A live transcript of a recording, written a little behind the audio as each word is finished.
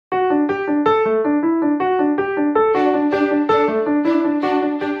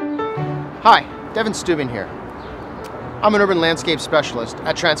Hi, Devin Stubin here. I'm an urban landscape specialist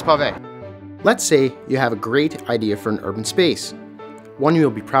at TRANSPAVE. Let's say you have a great idea for an urban space, one you'll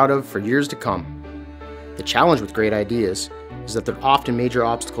be proud of for years to come. The challenge with great ideas is that there are often major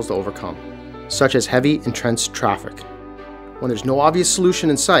obstacles to overcome, such as heavy, entrenched traffic. When there's no obvious solution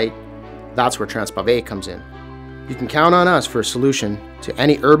in sight, that's where Transpavé comes in. You can count on us for a solution to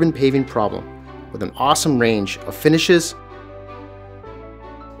any urban paving problem with an awesome range of finishes,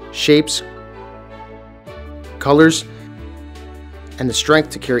 shapes, colors, and the strength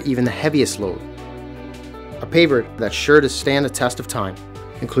to carry even the heaviest load. A paver that's sure to stand the test of time,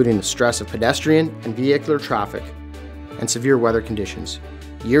 including the stress of pedestrian and vehicular traffic and severe weather conditions,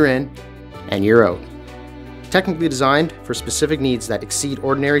 year in and year out. Technically designed for specific needs that exceed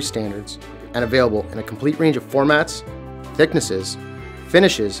ordinary standards and available in a complete range of formats, thicknesses,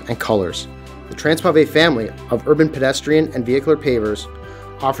 finishes, and colors, the Transpavé family of urban pedestrian and vehicular pavers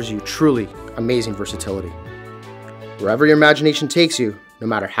offers you truly amazing versatility. Wherever your imagination takes you, no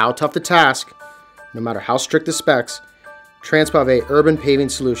matter how tough the task, no matter how strict the specs, Transpavé Urban Paving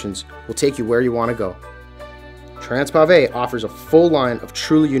Solutions will take you where you want to go. Transpavé offers a full line of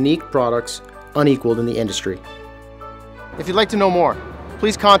truly unique products unequaled in the industry. If you'd like to know more,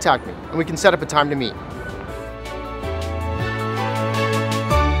 please contact me and we can set up a time to meet.